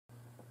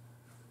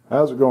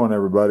How's it going,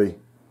 everybody?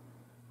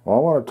 Well, I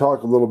want to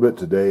talk a little bit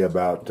today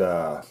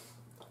about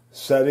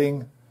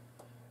setting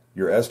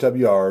your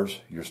SWRs,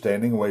 your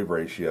standing wave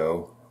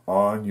ratio,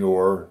 on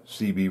your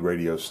CB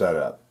radio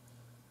setup.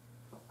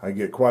 I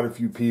get quite a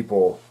few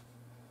people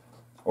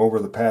over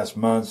the past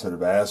months that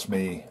have asked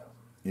me,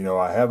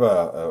 I have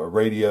a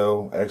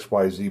radio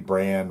XYZ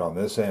brand on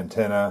this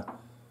antenna.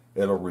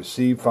 It'll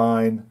receive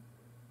fine,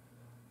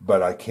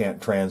 but I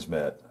can't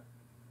transmit.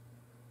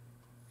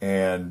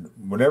 And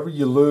whenever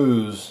you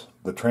lose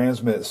the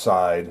transmit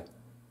side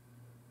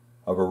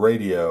of a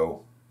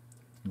radio,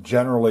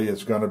 generally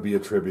it's going to be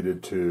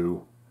attributed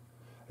to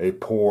a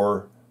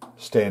poor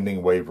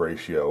standing wave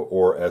ratio,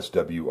 or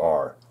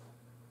SWR.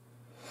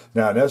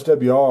 Now, an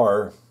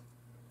SWR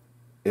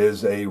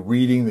is a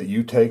reading that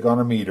you take on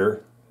a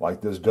meter, like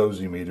this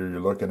dosimeter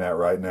you're looking at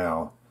right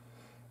now,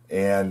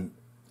 and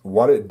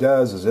what it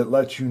does is it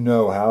lets you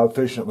know how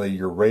efficiently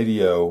your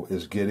radio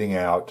is getting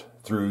out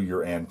through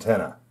your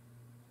antenna.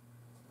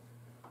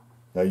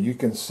 Now you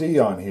can see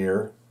on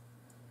here,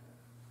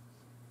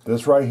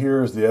 this right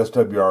here is the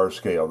SWR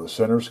scale, the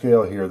center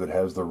scale here that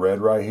has the red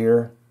right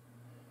here,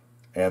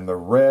 and the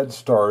red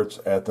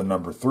starts at the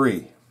number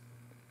 3.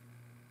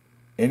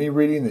 Any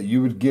reading that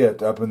you would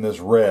get up in this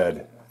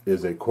red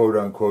is a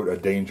quote-unquote a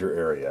danger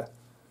area.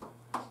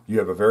 You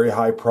have a very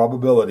high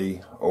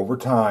probability over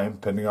time,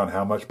 depending on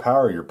how much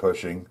power you're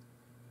pushing,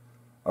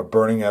 of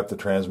burning up the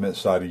transmit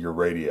side of your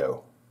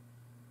radio.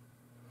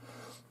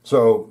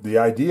 So the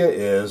idea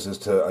is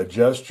to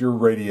adjust your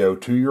radio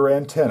to your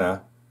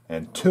antenna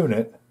and tune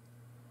it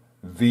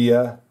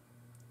via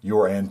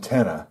your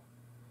antenna.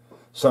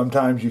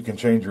 Sometimes you can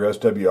change your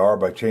SWR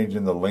by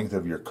changing the length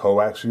of your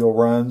coaxial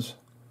runs,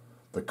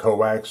 the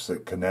coax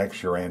that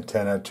connects your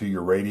antenna to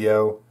your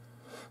radio.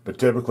 But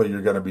typically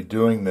you're going to be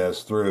doing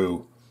this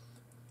through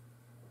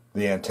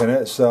the antenna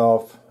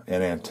itself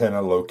and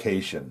antenna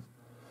location.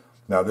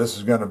 Now this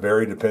is going to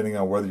vary depending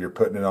on whether you're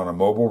putting it on a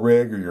mobile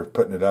rig or you're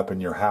putting it up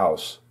in your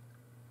house.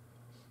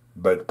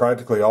 But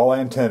practically all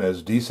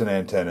antennas, decent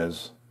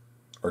antennas,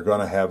 are going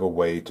to have a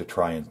way to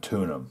try and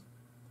tune them.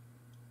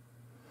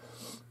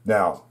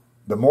 Now,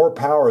 the more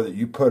power that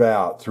you put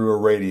out through a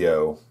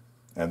radio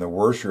and the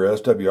worse your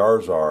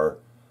SWRs are,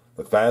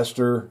 the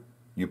faster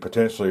you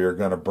potentially are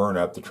going to burn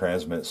up the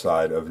transmit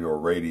side of your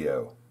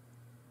radio.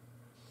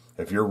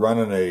 If you're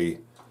running a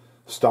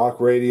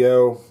stock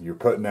radio, you're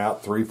putting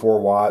out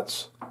 3-4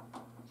 watts,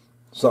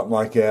 something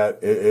like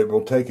that, it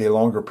will take a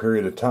longer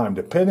period of time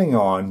depending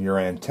on your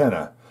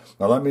antenna.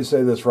 Now let me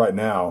say this right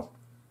now,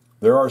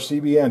 there are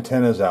CB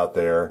antennas out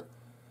there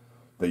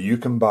that you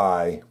can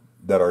buy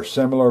that are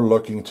similar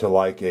looking to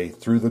like a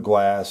through the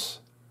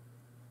glass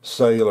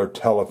cellular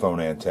telephone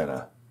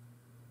antenna.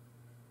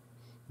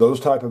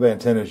 Those type of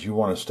antennas you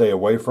want to stay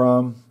away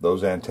from.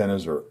 Those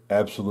antennas are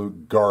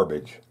absolute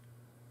garbage.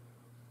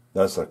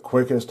 That's the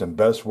quickest and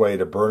best way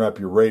to burn up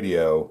your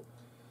radio,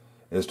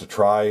 is to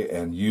try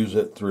and use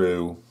it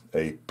through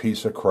a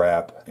piece of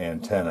crap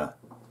antenna.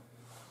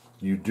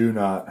 You do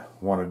not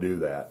want to do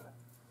that.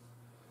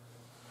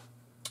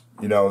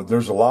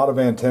 There's a lot of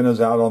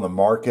antennas out on the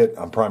market.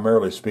 I'm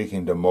primarily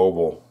speaking to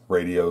mobile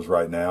radios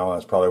right now.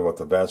 That's probably what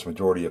the vast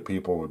majority of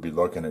people would be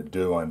looking at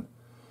doing.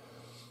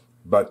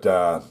 But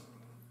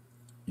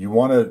you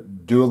want to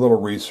do a little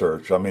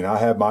research. I mean, I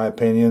have my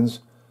opinions.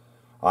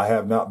 I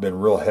have not been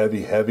real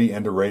heavy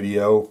into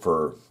radio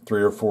for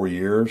 3 or 4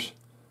 years.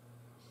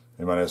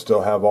 I mean, I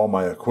still have all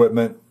my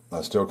equipment.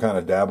 I still kind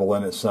of dabble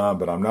in it some,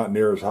 but I'm not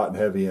near as hot and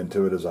heavy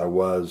into it as I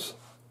was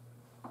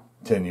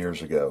 10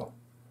 years ago.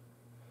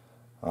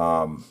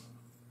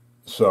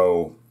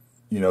 So,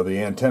 the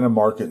antenna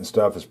market and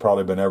stuff has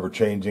probably been ever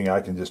changing.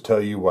 I can just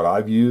tell you what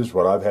I've used,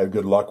 what I've had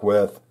good luck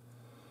with.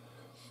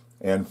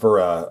 And for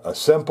a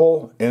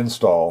simple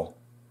install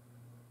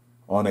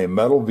on a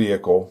metal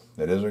vehicle,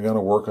 it isn't going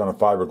to work on a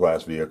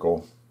fiberglass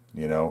vehicle,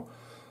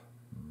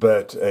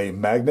 but a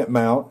magnet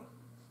mount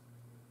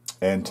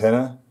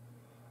antenna,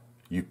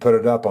 you put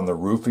it up on the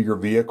roof of your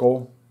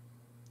vehicle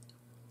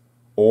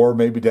or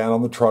maybe down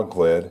on the trunk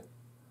lid.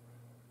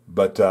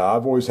 But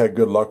I've always had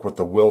good luck with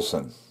the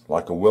Wilson,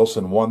 like a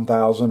Wilson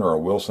 1000 or a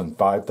Wilson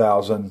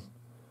 5000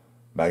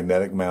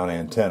 magnetic mount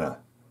antenna.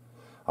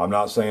 I'm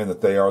not saying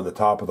that they are the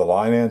top of the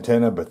line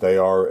antenna, but they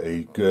are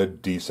a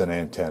good, decent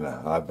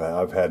antenna.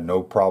 I've had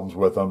no problems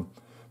with them.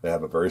 They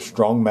have a very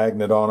strong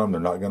magnet on them.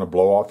 They're not going to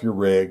blow off your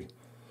rig.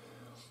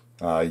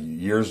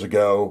 Years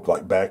ago,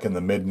 like back in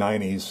the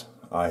mid-90s,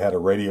 I had a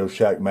Radio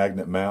Shack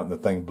magnet mount, and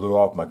the thing blew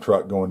off my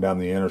truck going down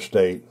the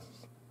interstate.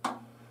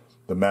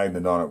 The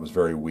magnet on it was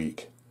very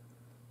weak.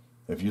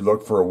 If you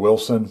look for a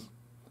Wilson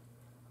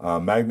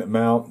magnet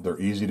mount, they're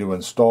easy to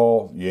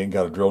install. You ain't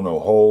got to drill no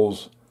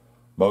holes.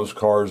 Most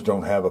cars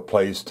don't have a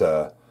place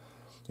to,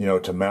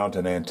 to mount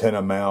an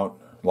antenna mount,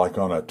 like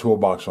on a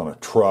toolbox on a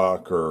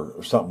truck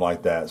or something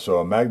like that. So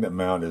a magnet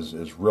mount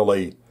is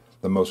really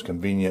the most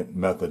convenient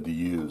method to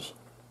use.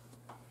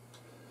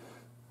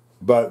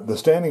 But the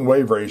standing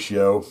wave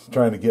ratio,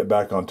 trying to get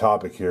back on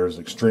topic here, is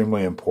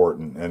extremely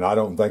important, and I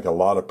don't think a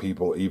lot of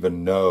people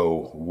even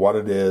know what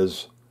it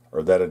is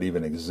or that it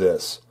even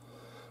exists.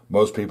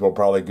 Most people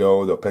probably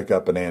go, they'll pick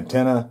up an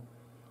antenna,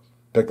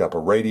 pick up a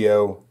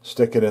radio,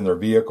 stick it in their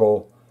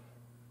vehicle,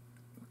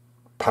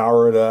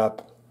 power it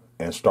up,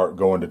 and start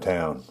going to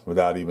town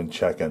without even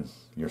checking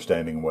your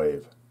standing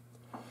wave.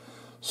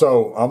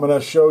 So I'm going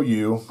to show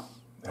you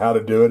how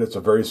to do it. It's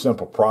a very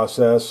simple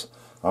process.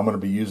 I'm going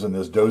to be using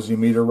this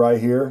dosimeter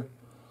right here.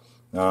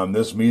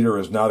 This meter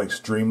is not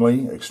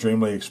extremely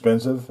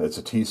expensive. It's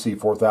a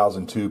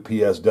TC4002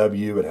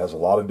 PSW. It has a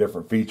lot of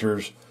different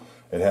features.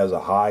 It has a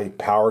high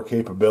power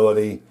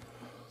capability.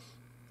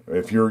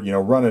 If you're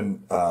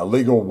running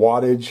legal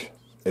wattage,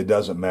 it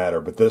doesn't matter.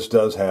 But this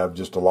does have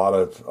just a lot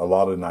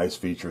of nice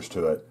features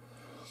to it.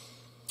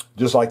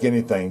 Just like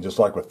anything, just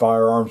like with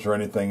firearms or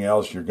anything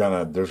else,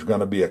 there's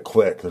gonna be a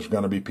clique. There's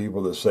gonna be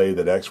people that say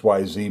that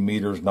XYZ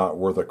meter's not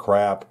worth a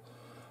crap.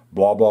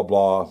 Blah blah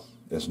blah.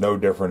 It's no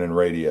different in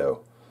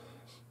radio.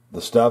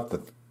 The stuff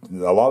that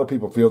a lot of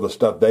people feel the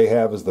stuff they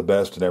have is the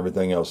best and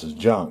everything else is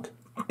junk.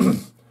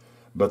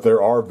 But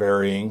there are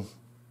varying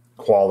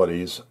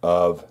qualities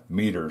of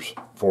meters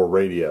for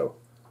radio.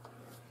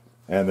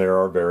 And there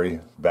are very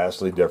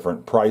vastly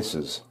different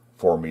prices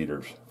for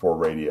meters for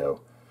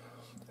radio.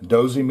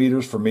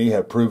 Dosimeters for me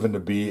have proven to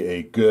be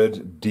a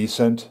good,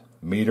 decent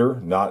meter,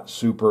 not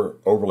super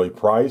overly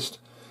priced.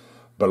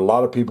 But a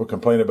lot of people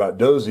complain about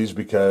dosies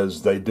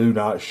because they do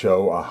not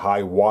show a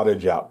high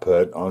wattage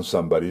output on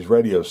somebody's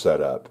radio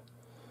setup.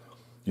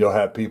 You'll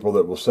have people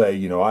that will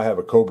say, I have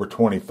a Cobra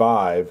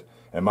 25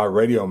 and my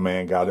radio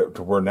man got it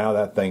to where now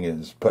that thing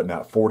is putting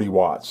out 40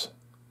 watts.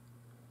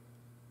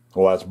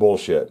 Well, that's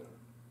bullshit.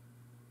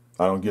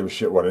 I don't give a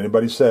shit what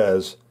anybody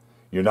says.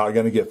 You're not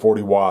going to get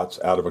 40 watts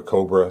out of a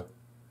Cobra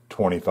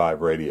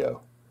 25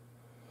 radio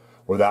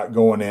without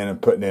going in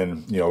and putting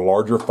in,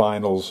 larger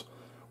finals,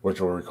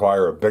 which will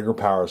require a bigger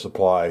power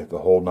supply, the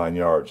whole 9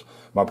 yards.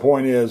 My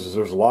point is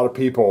there's a lot of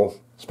people,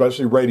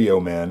 especially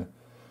radio men,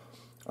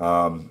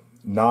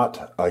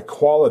 not a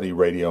quality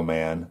radio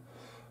man,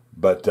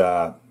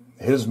 but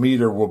his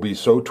meter will be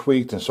so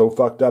tweaked and so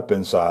fucked up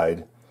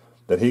inside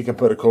that he can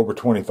put a Cobra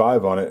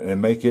 25 on it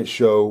and make it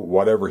show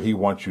whatever he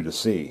wants you to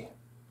see.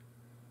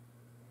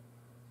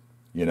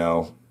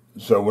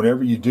 So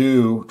whenever you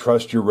do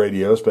trust your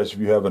radio, especially if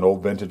you have an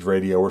old vintage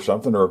radio or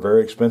something, or a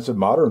very expensive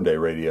modern day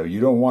radio, you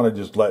don't want to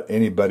just let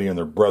anybody and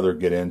their brother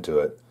get into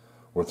it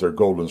with their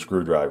golden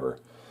screwdriver.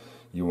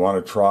 You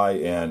want to try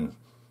and,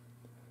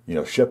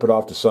 ship it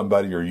off to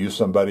somebody or use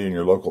somebody in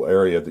your local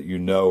area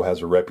that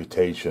has a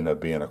reputation of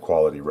being a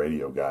quality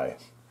radio guy.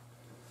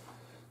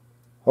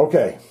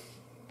 Okay,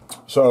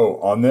 so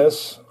on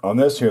this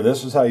here,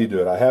 this is how you do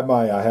it. I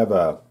have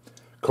a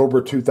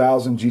Cobra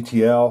 2000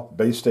 GTL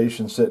base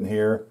station sitting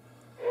here.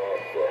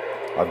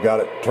 I've got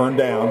it turned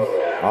down.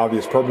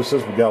 Obvious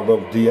purposes, we've got a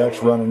little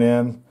DX running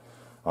in.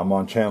 I'm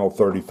on channel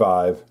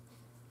 35.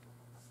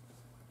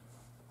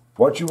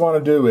 What you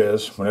want to do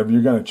is, whenever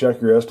you're going to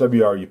check your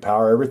SWR, you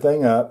power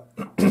everything up.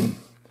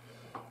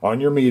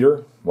 On your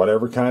meter,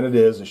 whatever kind it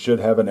is, it should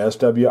have an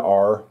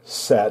SWR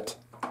set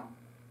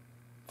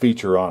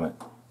feature on it.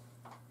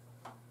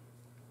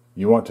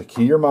 You want to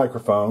key your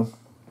microphone.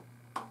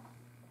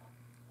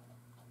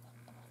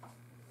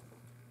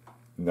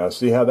 Now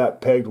see how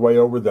that pegged way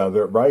over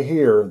there? Right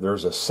here,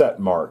 there's a set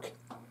mark.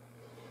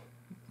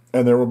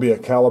 And there will be a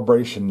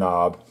calibration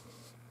knob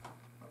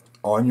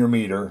on your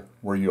meter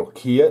where you'll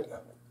key it.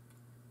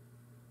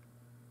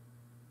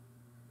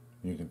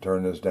 You can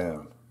turn this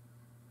down.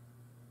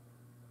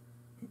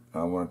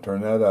 I want to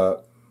turn that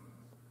up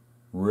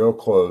real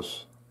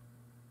close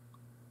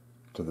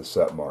to the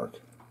set mark.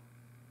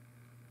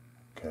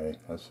 Okay,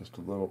 that's just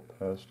a little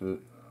past it.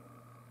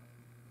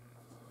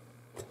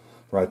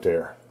 Right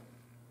there.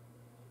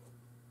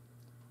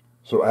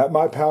 So at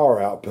my power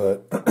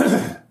output,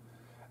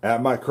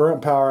 at my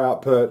current power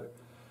output,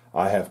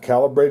 I have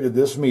calibrated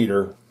this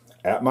meter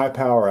at my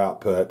power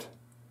output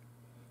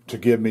to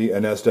give me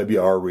an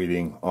SWR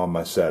reading on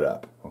my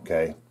setup,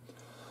 okay?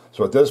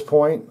 So at this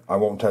point, I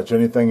won't touch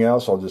anything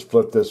else. I'll just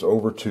flip this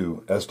over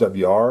to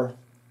SWR,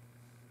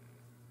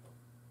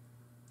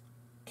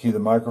 key the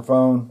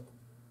microphone,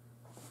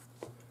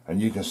 and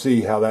you can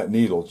see how that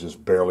needle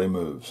just barely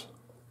moves.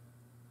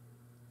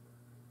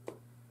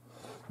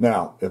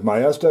 Now, if my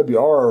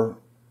SWR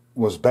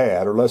was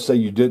bad, or let's say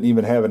you didn't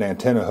even have an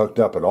antenna hooked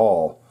up at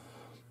all,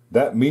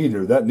 that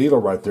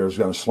needle right there is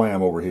going to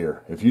slam over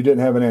here. If you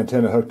didn't have an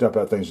antenna hooked up,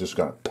 that thing's just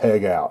going to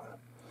peg out.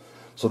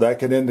 So that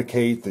could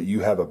indicate that you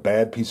have a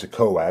bad piece of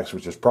coax,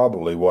 which is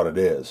probably what it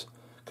is.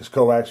 Because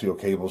coaxial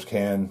cables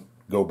can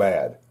go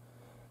bad.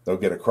 They'll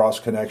get a cross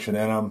connection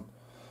in them.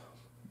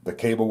 The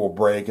cable will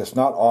break. It's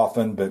not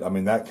often, but I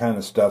mean, that kind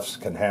of stuff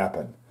can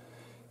happen.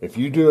 If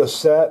you do a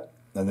set,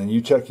 and then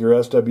you check your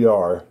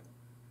SWR,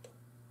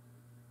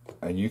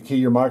 and you key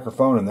your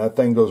microphone and that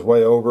thing goes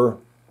way over,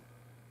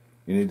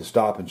 you need to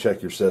stop and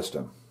check your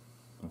system.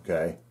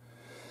 Okay.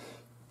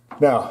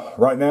 Now,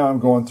 right now I'm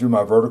going through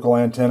my vertical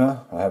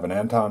antenna. I have an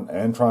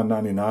Antron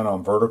 99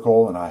 on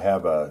vertical, and I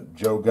have a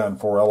Joe Gun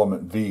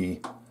 4-element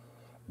V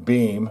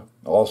beam.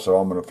 Also,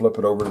 I'm going to flip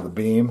it over to the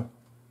beam.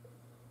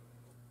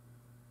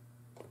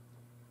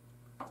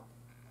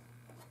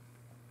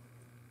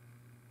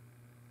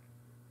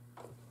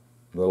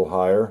 a little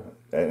higher.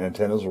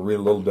 Antennas will read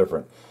a little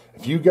different.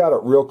 If you got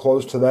it real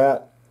close to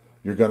that,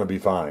 you're going to be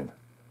fine.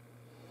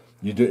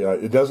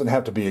 It doesn't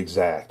have to be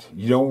exact.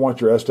 You don't want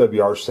your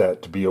SWR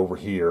set to be over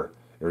here,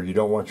 or you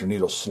don't want your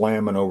needle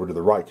slamming over to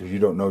the right because you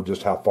don't know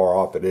just how far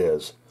off it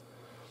is.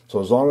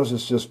 So as long as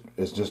it's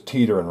just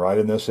teetering right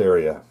in this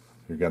area,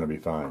 you're going to be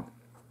fine.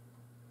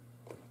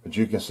 But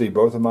you can see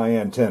both of my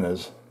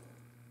antennas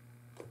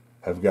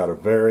have got a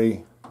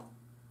very,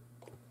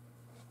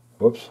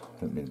 whoops,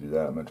 didn't mean to do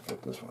that, I meant to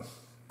flip this one.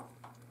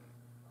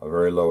 A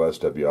very low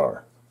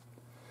SWR.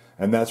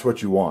 And that's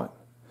what you want.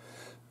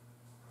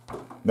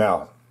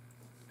 Now,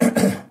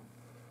 there'll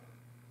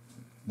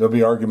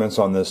be arguments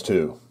on this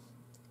too.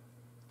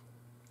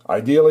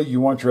 Ideally, you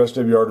want your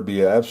SWR to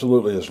be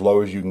absolutely as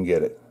low as you can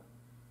get it.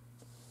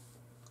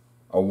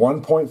 A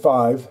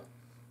 1.5,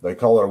 they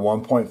call it a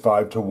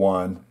 1.5 to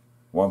 1,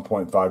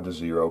 1.5 to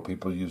 0.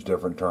 People use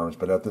different terms,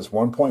 but at this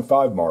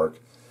 1.5 mark,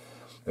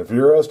 if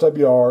your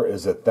SWR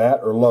is at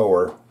that or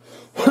lower,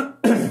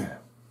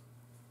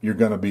 you're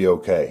going to be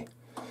okay.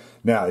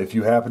 Now, if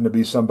you happen to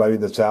be somebody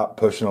that's out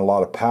pushing a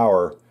lot of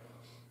power,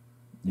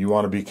 you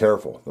want to be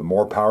careful. The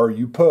more power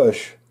you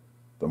push,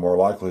 the more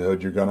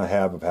likelihood you're going to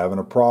have of having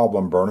a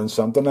problem burning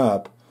something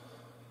up,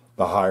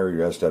 the higher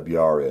your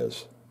SWR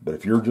is. But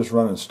if you're just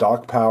running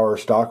stock power,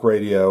 stock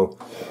radio,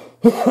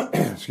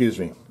 excuse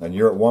me, and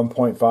you're at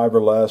 1.5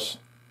 or less,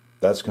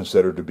 that's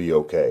considered to be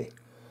okay.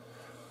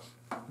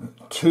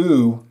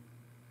 2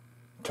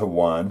 to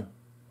 1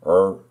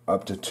 or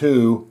up to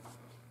 2,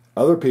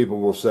 other people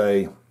will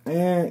say,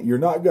 you're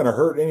not going to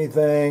hurt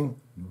anything,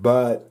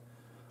 but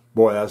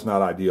boy, that's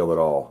not ideal at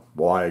all.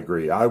 Well, I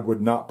agree. I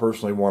would not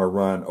personally want to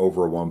run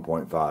over a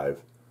 1.5,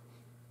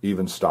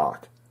 even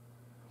stock.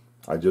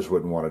 I just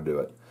wouldn't want to do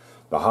it.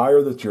 The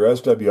higher that your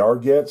SWR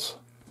gets,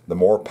 the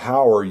more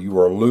power you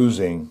are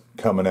losing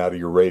coming out of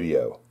your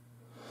radio.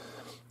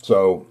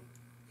 So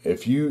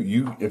if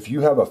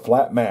you have a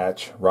flat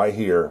match right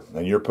here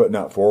and you're putting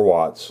out 4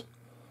 watts,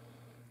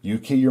 you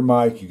key your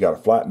mic, you got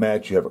a flat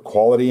match, you have a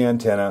quality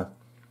antenna,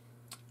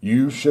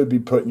 you should be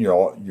putting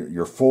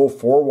your full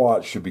 4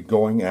 watts should be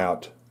going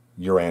out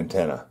your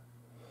antenna.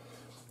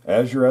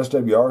 As your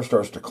SWR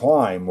starts to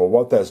climb, well,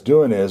 what that's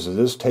doing is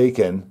it's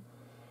taking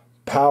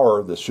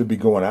power that should be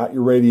going out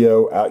your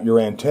radio, out your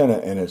antenna,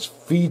 and it's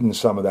feeding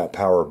some of that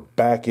power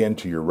back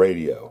into your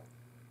radio.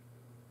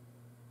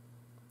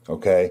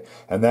 Okay?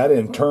 And that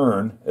in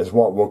turn is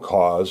what will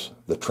cause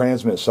the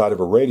transmit side of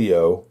a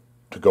radio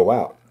to go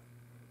out.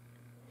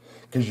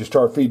 Because you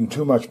start feeding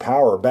too much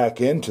power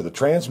back into the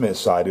transmit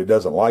side, it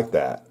doesn't like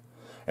that.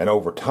 And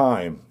over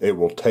time, it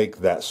will take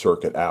that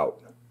circuit out.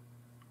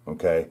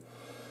 Okay?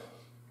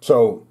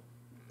 So,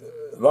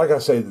 like I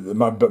say,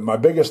 my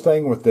biggest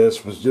thing with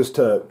this was just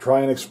to try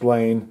and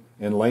explain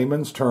in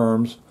layman's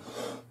terms,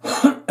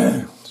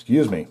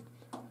 excuse me,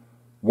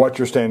 what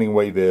your standing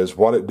wave is,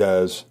 what it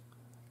does,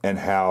 and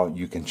how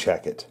you can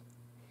check it.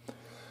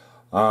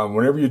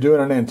 Whenever you're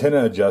doing an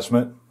antenna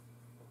adjustment,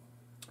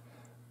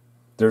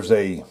 there is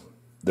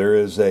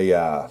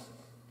a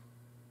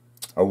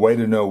way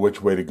to know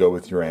which way to go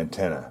with your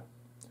antenna.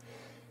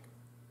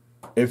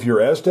 If your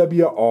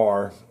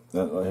SWR,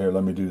 here,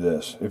 let me do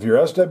this. If your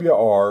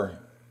SWR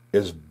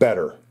is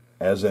better,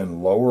 as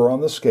in lower on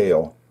the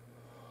scale,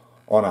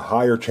 on a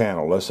higher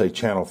channel, let's say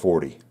channel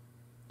 40.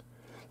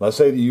 Let's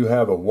say that you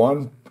have a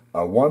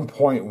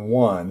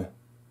 1.1,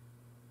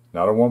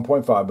 not a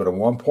 1.5, but a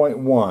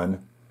 1.1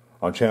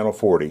 on channel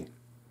 40.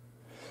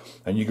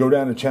 And you go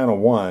down to channel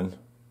 1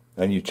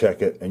 and you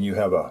check it and you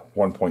have a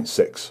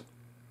 1.6.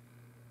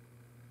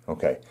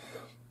 Okay.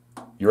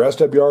 Your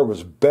SWR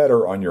was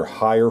better on your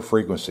higher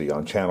frequency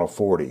on channel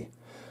 40.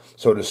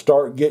 So to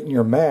start getting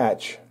your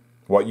match,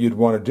 what you'd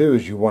want to do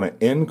is you want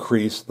to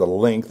increase the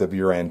length of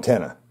your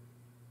antenna.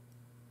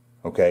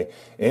 Okay?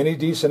 Any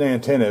decent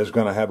antenna is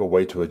going to have a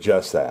way to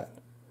adjust that.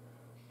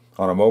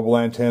 On a mobile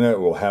antenna, it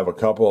will have a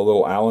couple of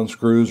little Allen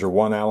screws or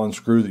one Allen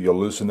screw that you'll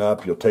loosen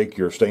up. You'll take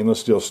your stainless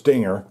steel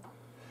stinger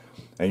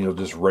and you'll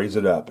just raise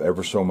it up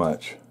ever so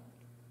much.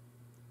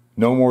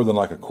 No more than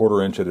like a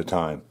 1/4 inch at a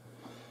time.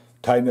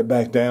 Tighten it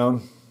back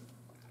down,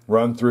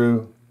 run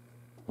through,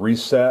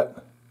 reset,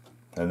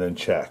 and then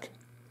check.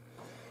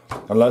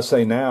 And let's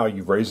say now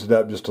you've raised it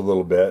up just a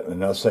little bit, and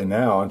let's say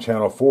now on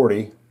channel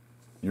 40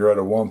 you're at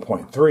a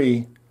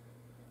 1.3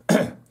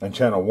 and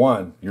channel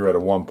 1 you're at a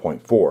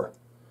 1.4.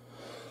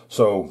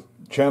 So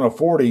channel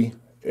 40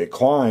 it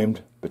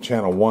climbed, but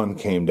channel 1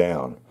 came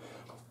down.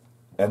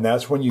 And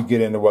that's when you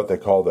get into what they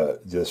call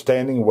the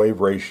standing wave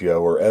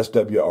ratio, or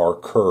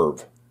SWR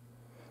curve,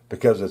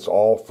 because it's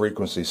all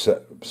frequency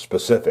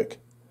specific.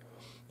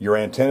 Your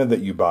antenna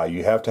that you buy,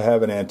 you have to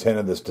have an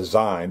antenna that's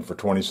designed for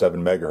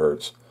 27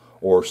 megahertz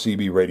or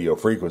CB radio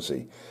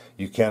frequency.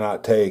 You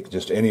cannot take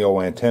just any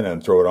old antenna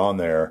and throw it on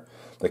there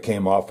that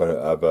came off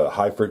of a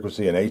high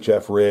frequency, an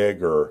HF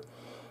rig or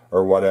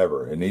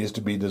whatever. It needs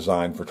to be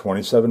designed for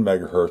 27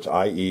 megahertz,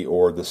 i.e.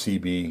 or the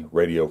CB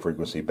radio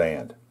frequency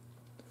band.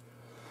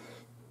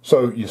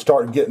 So you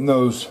start getting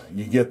those,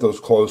 you get those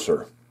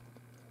closer.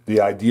 The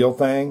ideal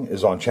thing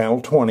is on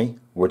channel 20,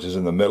 which is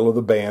in the middle of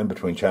the band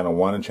between channel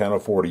 1 and channel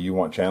 40. You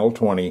want channel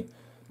 20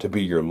 to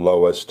be your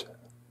lowest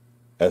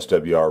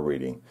SWR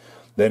reading.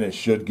 Then it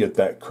should get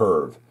that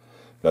curve.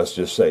 Let's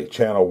just say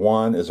channel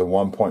 1 is a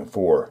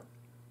 1.4,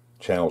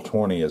 channel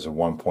 20 is a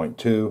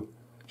 1.2,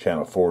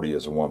 channel 40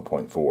 is a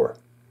 1.4.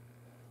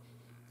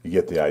 You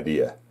get the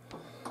idea.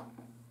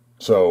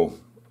 So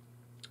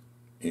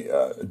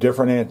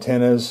different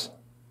antennas,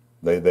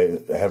 they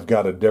have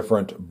got a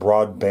different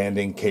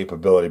broadbanding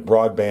capability.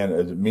 Broadband,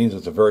 it means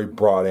it's a very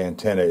broad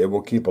antenna. It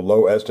will keep a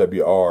low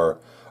SWR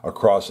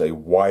across a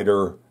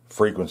wider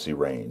frequency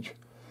range.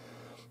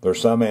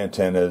 There's some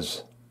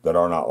antennas that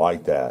are not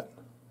like that.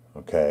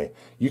 Okay,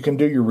 you can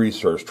do your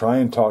research. Try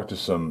and talk to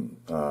some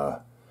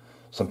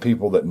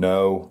people that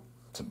know,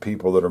 some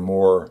people that are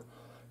more,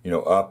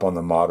 up on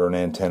the modern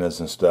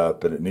antennas and stuff.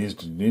 But it needs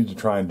to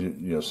try and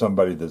do,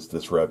 somebody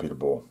that's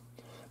reputable,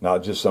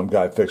 not just some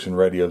guy fixing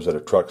radios at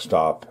a truck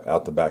stop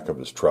out the back of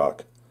his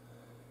truck.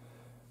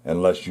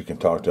 Unless you can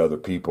talk to other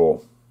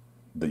people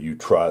that you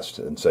trust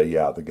and say,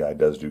 yeah, the guy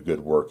does do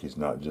good work. He's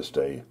not just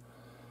an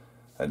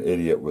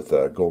idiot with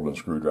a golden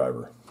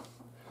screwdriver.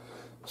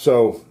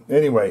 So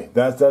anyway,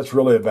 that's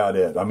really about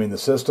it. I mean, the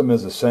system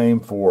is the same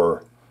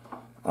for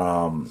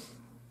a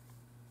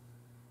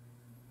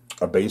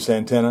base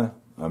antenna.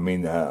 I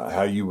mean,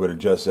 how you would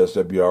adjust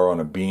SWR on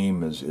a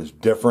beam is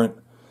different,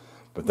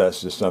 but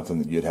that's just something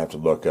that you'd have to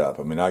look up.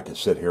 I mean, I could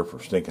sit here for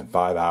stinking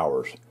 5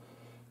 hours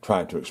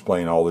trying to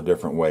explain all the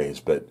different ways,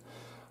 but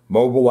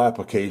mobile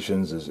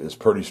applications is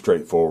pretty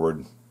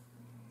straightforward.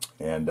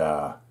 And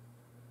the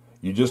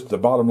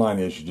bottom line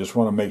is you just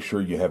want to make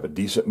sure you have a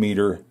decent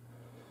meter,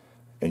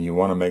 and you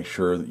want to make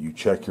sure that you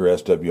check your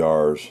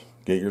SWRs,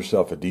 get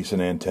yourself a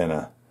decent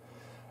antenna.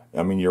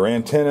 I mean, your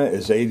antenna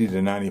is 80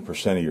 to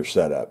 90% of your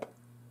setup.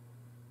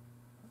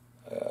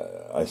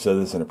 I said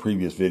this in a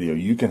previous video.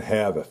 You can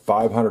have a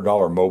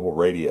 $500 mobile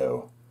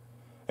radio,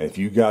 and if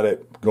you got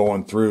it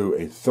going through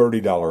a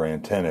 $30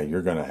 antenna,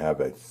 you're going to have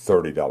a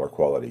 $30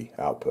 quality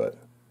output.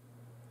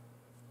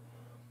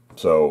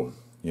 So,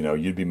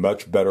 you'd be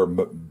much better,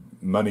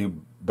 money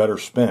better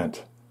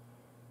spent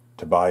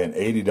to buy an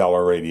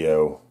 $80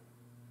 radio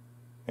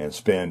and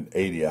spend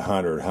 $80,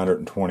 $100,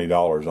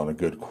 $120 on a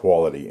good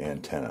quality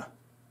antenna.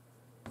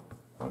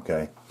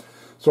 Okay,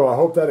 so I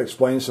hope that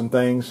explains some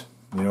things,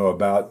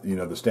 about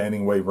the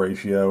standing wave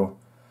ratio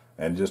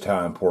and just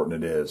how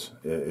important it is.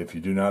 If you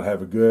do not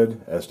have a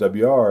good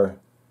SWR,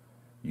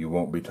 you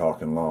won't be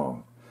talking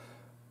long.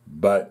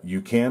 But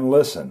you can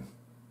listen.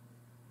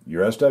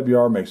 Your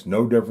SWR makes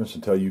no difference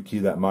until you key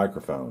that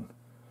microphone.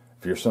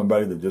 If you're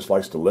somebody that just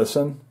likes to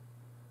listen,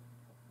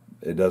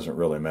 it doesn't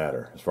really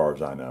matter as far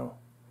as I know.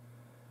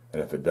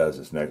 And if it does,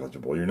 it's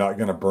negligible. You're not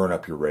going to burn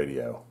up your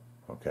radio,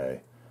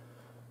 okay?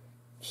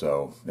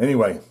 So,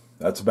 anyway,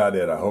 that's about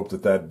it. I hope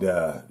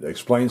that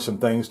explains some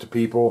things to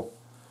people.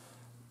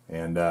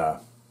 And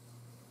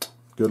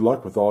good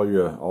luck with all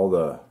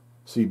the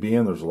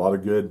CBN. There's a lot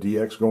of good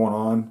DX going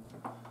on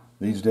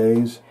these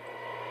days.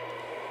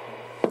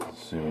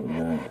 Let's see what we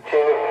got.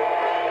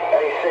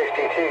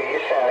 A62, you're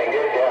sounding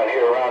good down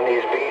here around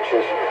these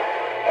beaches.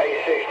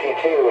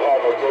 A62,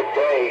 have a good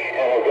day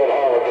and a good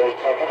holiday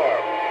coming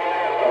up.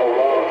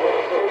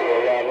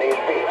 Around these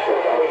beaches.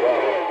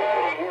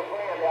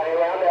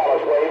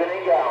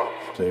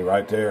 See,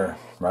 right there,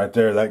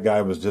 that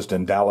guy was just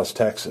in Dallas,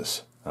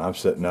 Texas. And I'm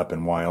sitting up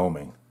in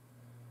Wyoming.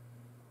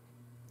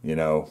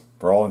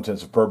 For all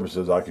intents and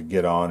purposes, I could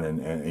get on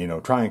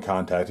and try and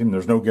contact him.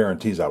 There's no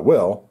guarantees I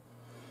will.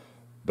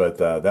 But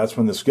that's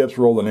when the skip's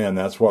rolling in.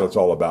 That's what it's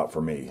all about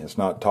for me. It's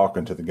not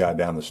talking to the guy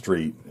down the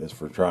street. It's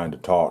for trying to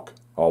talk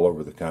all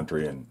over the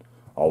country and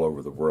all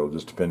over the world,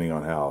 just depending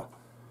on how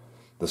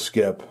the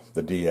skip,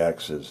 the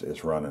DX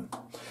is running.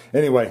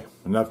 Anyway,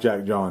 enough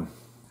Jack John.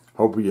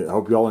 Hope you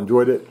all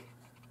enjoyed it.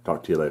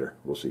 Talk to you later.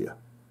 We'll see you.